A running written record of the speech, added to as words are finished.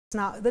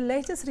Now, the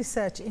latest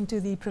research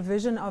into the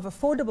provision of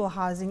affordable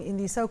housing in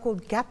the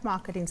so-called gap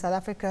market in South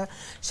Africa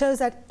shows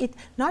that it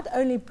not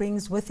only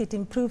brings with it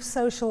improved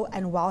social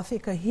and welfare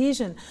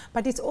cohesion,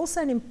 but it's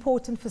also an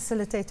important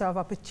facilitator of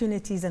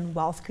opportunities and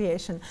wealth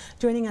creation.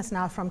 Joining us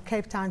now from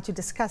Cape Town to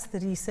discuss the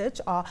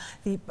research are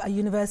the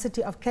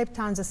University of Cape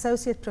Town's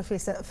Associate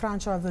Professor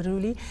Francois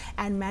Veruli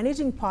and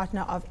Managing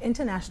Partner of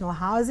International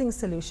Housing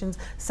Solutions,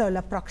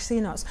 Sola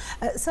Proxinos.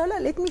 Sola,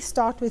 let me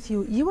start with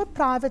you. You are a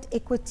private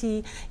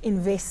equity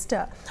investor.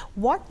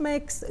 What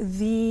makes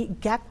the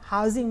gap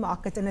housing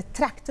market an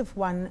attractive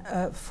one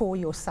for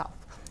yourself?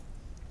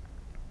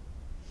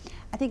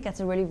 I think that's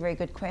a really very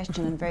good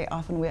question, and very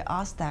often we're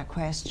asked that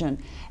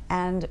question.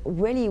 And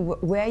really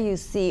where you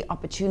see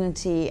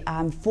opportunity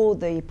for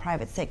the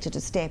private sector to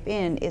step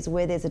in is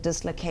where there's a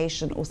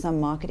dislocation or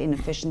some market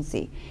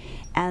inefficiency.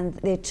 And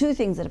there are two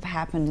things that have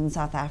happened in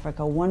South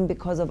Africa. One,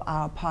 because of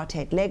our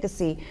apartheid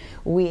legacy,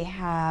 we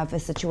have a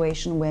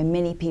situation where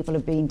many people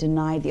have been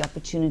denied the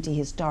opportunity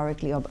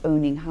historically of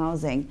owning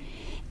housing.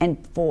 And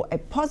for a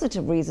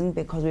positive reason,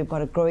 because we've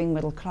got a growing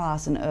middle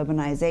class and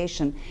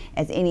urbanization,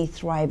 as any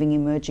thriving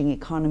emerging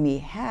economy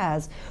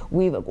has,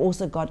 we've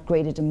also got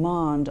greater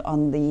demand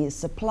on the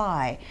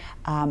supply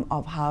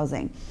of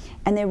housing.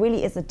 And there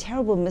really is a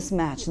terrible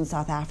mismatch in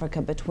South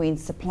Africa between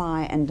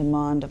supply and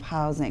demand of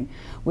housing.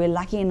 We're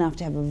lucky enough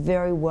to have a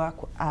very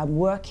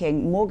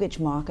working mortgage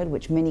market,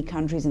 which many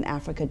countries in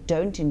Africa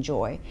don't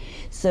enjoy.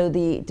 So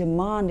the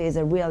demand is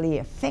a really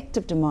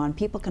effective demand.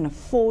 People can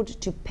afford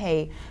to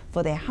pay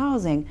for their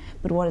housing,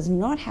 but what has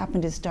not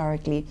happened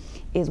historically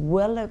is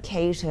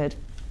well-located,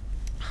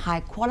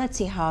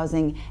 high-quality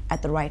housing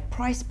at the right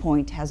price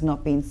point has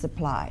not been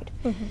supplied.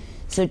 Mm-hmm.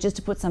 So just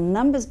to put some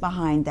numbers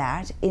behind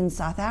that, in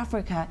South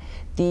Africa,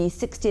 the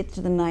 60th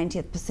to the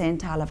 90th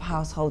percentile of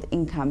household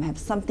income have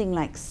something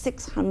like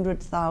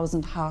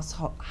 600,000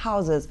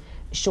 houses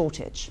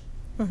shortage.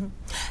 Mm-hmm.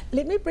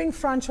 Let me bring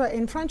Francois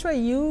in. Francois,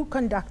 you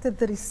conducted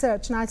the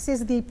research. Now, it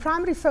says the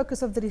primary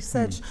focus of the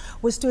research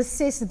was to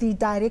assess the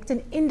direct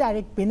and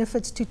indirect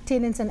benefits to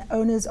tenants and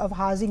owners of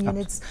housing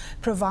units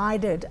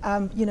provided,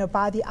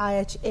 by the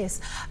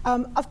IHS.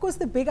 Of course,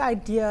 the big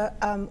idea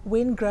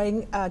when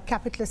growing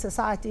capitalist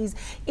societies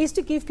is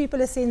to give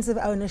people a sense of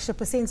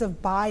ownership, a sense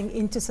of buying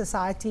into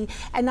society,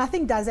 and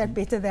nothing does that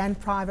better than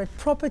private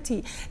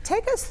property.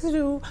 Take us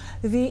through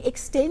the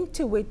extent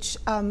to which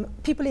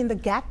people in the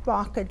gap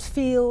market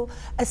feel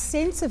a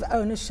sense of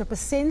ownership, a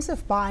sense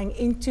of buying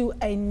into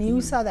a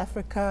new South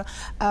Africa,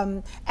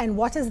 and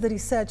what has the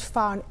research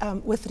found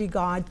with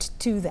regard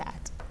to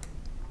that?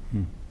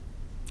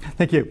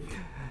 Thank you.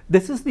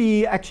 This is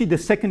actually the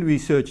second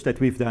research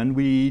that we've done.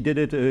 We did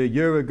it a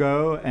year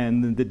ago,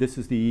 and this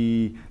is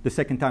the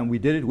second time we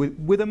did it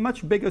with a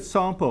much bigger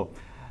sample.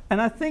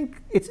 And I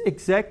think it's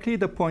exactly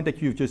the point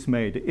that you've just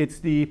made. It's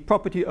the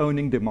property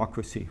owning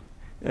democracy.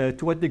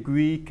 To what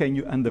degree can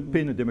you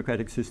underpin a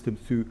democratic system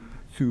through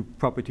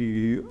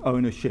property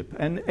ownership?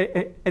 And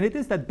it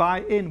is that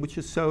buy-in which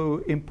is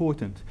so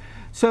important.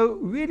 So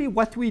really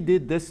what we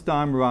did this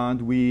time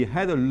around, we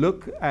had a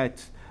look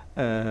at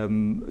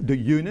the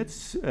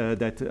units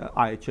that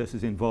IHS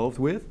is involved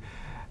with.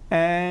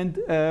 And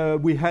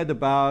we had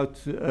about,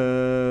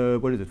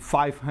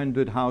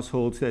 500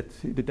 households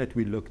that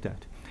we looked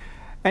at.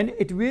 And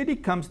it really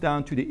comes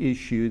down to the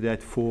issue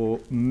that for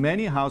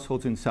many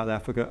households in South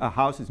Africa, a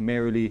house is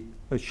merely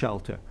a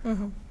shelter.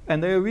 Mm-hmm.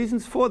 And there are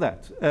reasons for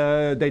that.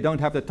 They don't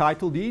have the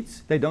title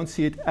deeds. They don't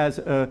see it as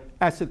an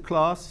asset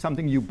class,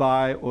 something you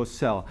buy or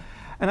sell.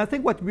 And I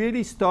think what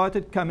really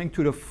started coming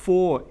to the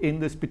fore in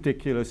this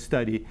particular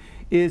study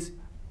is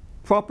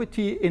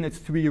property in its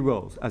three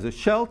roles: as a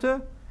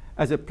shelter,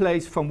 as a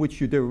place from which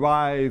you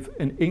derive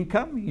an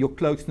income, your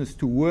closeness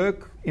to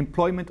work,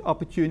 employment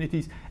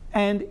opportunities,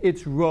 and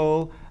its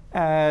role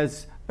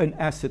as an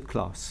asset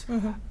class.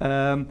 Mm-hmm.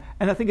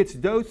 And I think it's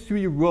those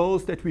three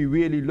roles that we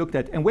really looked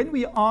at. And when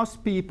we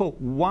asked people,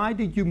 why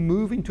did you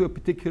move into a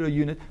particular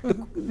unit,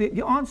 mm-hmm.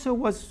 the answer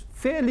was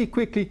fairly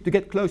quickly to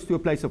get close to a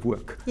place of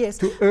work, yes,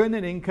 to earn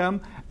an income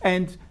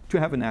and to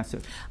have an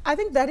asset. I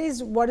think that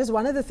is what is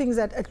one of the things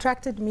that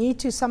attracted me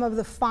to some of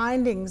the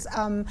findings,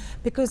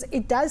 because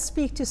it does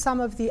speak to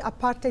some of the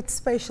apartheid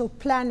spatial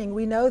planning.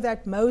 We know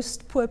that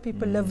most poor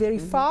people live very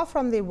far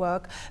from their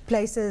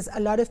workplaces.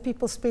 A lot of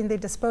people spend their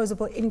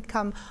disposable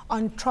income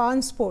on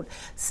transport.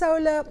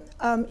 Sola,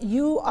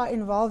 you are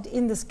involved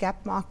in this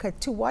gap market.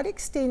 To what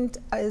extent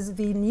is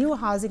the new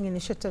housing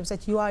initiatives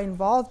that you are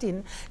involved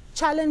in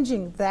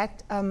challenging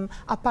that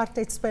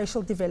apartheid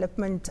spatial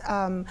development,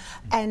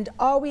 and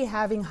are we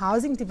having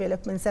housing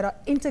developments that are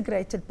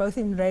integrated both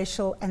in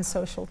racial and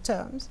social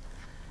terms?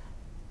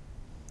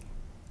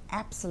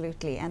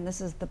 Absolutely, and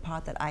this is the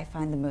part that I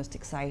find the most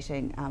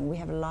exciting. We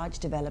have a large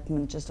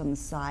development just on the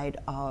side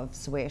of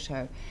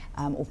Soweto,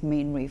 off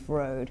Main Reef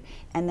Road,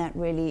 and that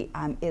really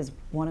is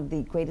one of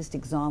the greatest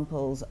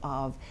examples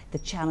of the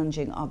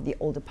challenging of the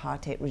old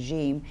apartheid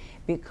regime,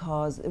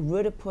 because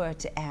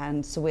Roodepoort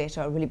and Soweto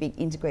are really being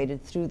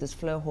integrated through this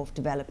Vloohof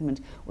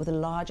development, with a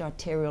large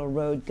arterial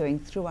road going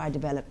through our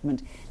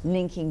development,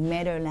 linking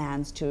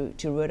meadowlands to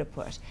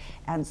Roodepoort.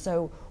 And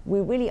so we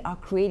really are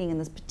creating in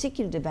this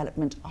particular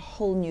development a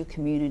whole new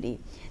community.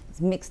 It's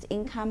mixed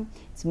income,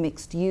 it's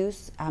mixed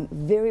use,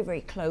 very,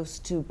 very close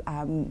to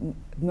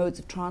modes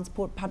of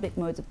transport, public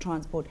modes of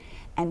transport,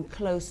 and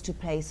close to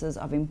places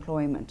of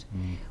employment.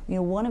 You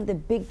know, one of the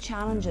big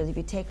challenges, if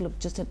you take a look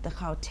just at the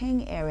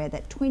Gauteng area,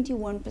 that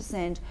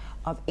 21%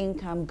 of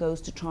income goes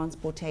to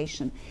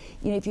transportation.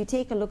 You know, if you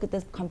take a look at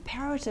this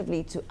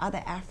comparatively to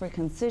other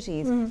African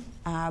cities,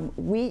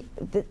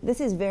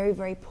 this is very,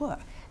 very poor.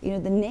 You know,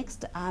 the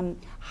next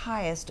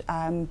highest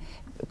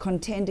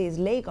contender is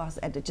Lagos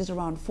at just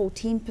around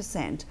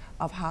 14%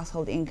 of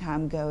household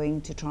income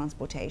going to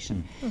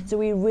transportation. So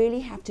we really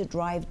have to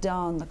drive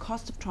down the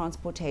cost of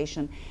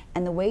transportation,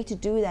 and the way to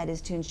do that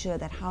is to ensure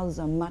that houses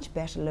are much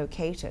better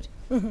located.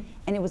 And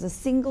it was the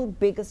single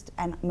biggest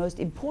and most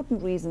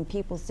important reason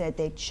people said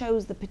they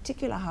chose the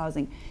particular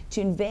housing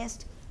to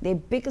invest. Their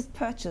biggest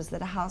purchase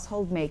that a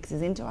household makes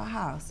is into a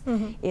house,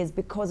 is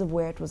because of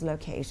where it was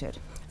located.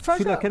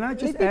 Sheila, can I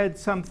just add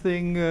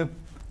something?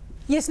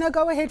 Yes, no,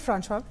 go ahead,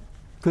 Francois.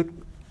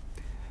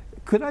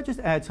 Could I just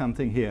add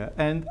something here?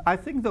 And I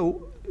think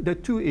there are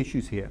two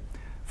issues here.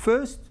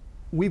 First,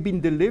 we've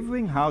been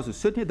delivering houses,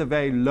 certainly at the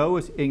very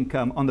lowest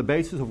income, on the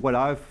basis of what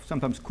I've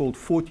sometimes called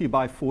 40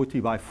 by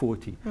 40 by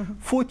 40.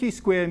 40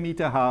 square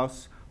meter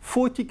house,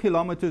 40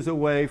 kilometers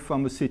away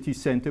from a city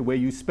center, where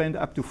you spend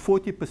up to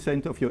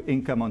 40% of your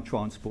income on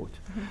transport.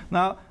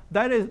 Now,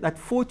 that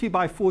 40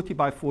 by 40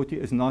 by 40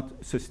 is not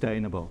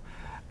sustainable.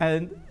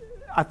 And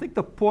I think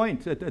the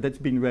point that's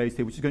been raised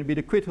here, which is going to be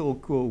the critical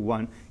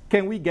one,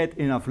 can we get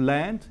enough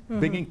land,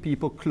 bringing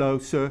people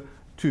closer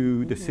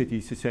to the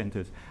city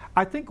centers?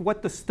 I think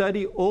what the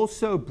study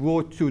also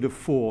brought to the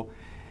fore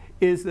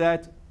is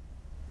that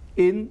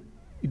in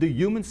the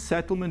human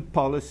settlement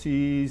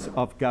policies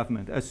of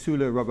government, as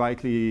Sula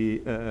rightly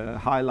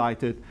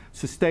highlighted,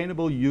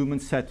 sustainable human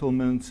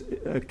settlements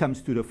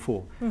comes to the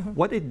fore.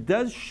 What it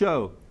does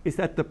show is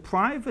that the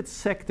private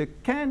sector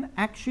can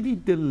actually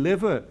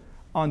deliver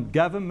on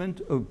government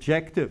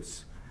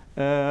objectives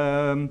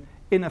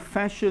in a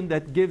fashion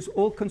that gives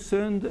all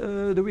concerned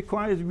the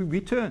required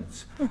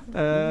returns.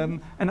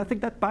 And I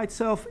think that by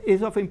itself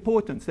is of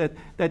importance,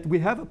 that we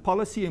have a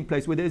policy in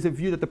place where there's a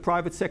view that the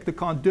private sector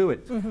can't do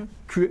it.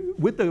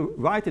 With the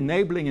right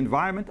enabling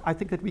environment, I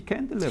think that we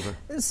can deliver.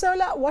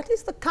 Sola, what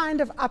is the kind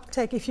of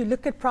uptake, if you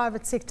look at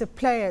private sector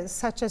players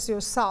such as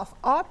yourself?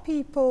 Are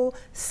people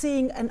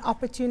seeing an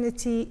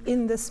opportunity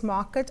in this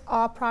market?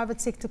 Are private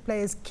sector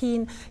players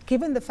keen,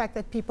 given the fact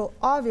that people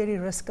are very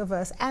risk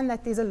averse and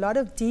that there's a lot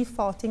of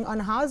defaulting on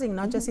housing,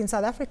 not just in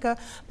South Africa,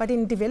 but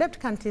in developed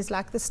countries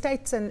like the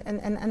States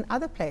and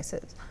other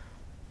places?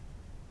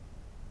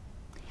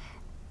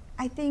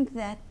 I think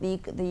that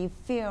the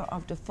fear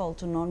of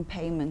default or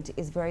non-payment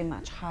is very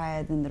much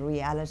higher than the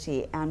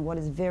reality. And what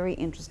is very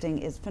interesting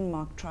is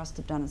Finmark Trust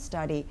have done a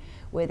study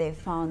where they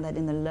found that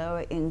in the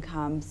lower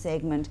income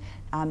segment,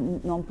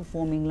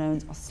 non-performing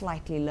loans are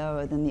slightly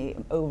lower than the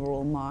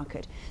overall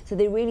market. So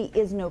there really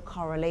is no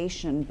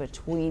correlation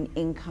between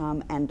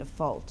income and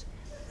default.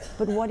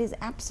 But what is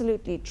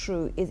absolutely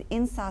true is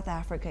in South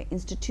Africa,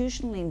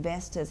 institutional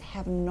investors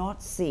have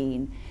not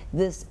seen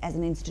this as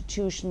an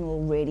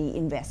institutional ready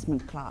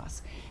investment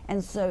class.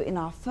 And so in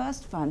our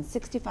first fund,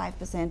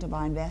 65% of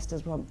our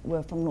investors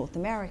were from North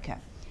America,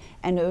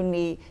 and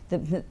only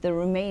the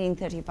remaining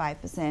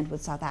 35%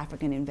 with South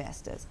African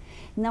investors.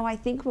 Now I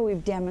think where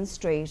we've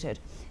demonstrated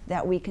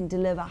that we can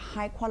deliver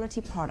high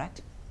quality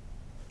product,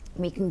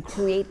 we can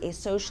create a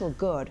social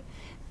good,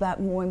 but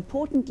more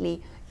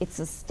importantly, it's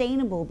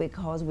sustainable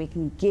because we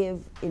can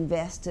give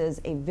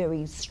investors a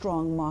very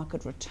strong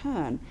market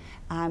return.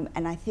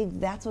 And I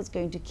think that's what's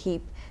going to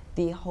keep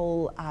the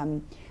whole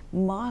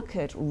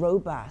market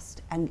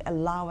robust and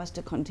allow us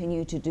to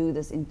continue to do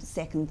this in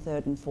second,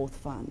 third and fourth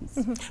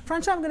funds.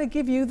 Francois, I'm going to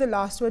give you the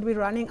last word. We're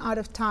running out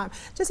of time.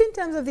 Just in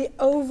terms of the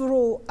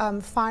overall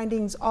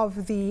findings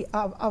of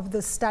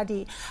the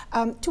study,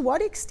 to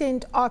what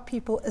extent are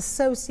people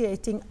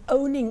associating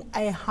owning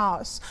a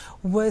house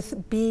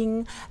with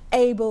being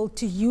able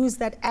to use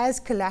that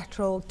as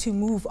collateral to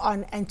move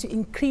on and to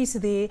increase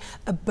their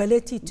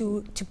ability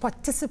to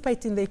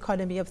participate in the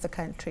economy of the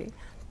country?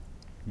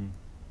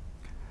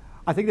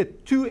 I think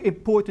that two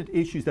important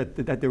issues that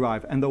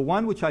derive, and the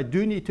one which I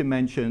do need to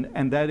mention,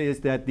 and that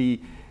is that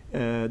the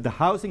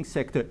housing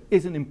sector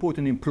is an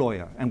important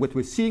employer. And what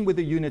we're seeing with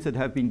the units that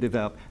have been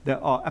developed,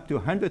 there are up to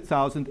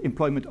 100,000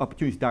 employment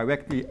opportunities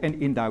directly and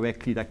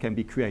indirectly that can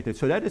be created.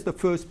 So that is the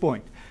first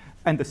point.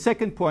 And the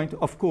second point,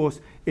 of course,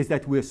 is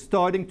that we're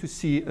starting to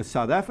see a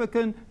South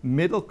African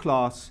middle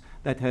class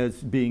that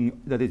is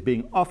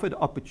being offered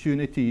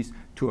opportunities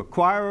to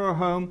acquire a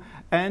home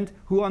and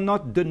who are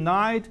not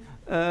denied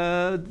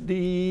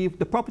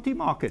the property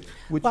market,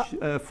 which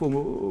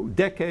for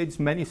decades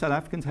many South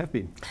Africans have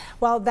been.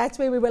 Well, that's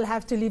where we will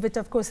have to leave it,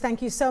 of course.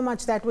 Thank you so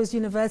much. That was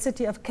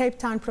University of Cape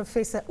Town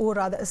Professor, or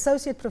rather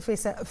Associate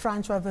Professor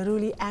Francois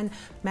Veruli, and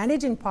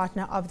Managing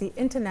Partner of the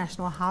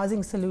International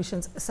Housing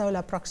Solutions,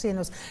 Solar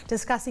Proxenos,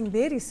 discussing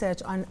their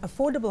research on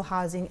affordable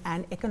housing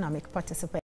and economic participation.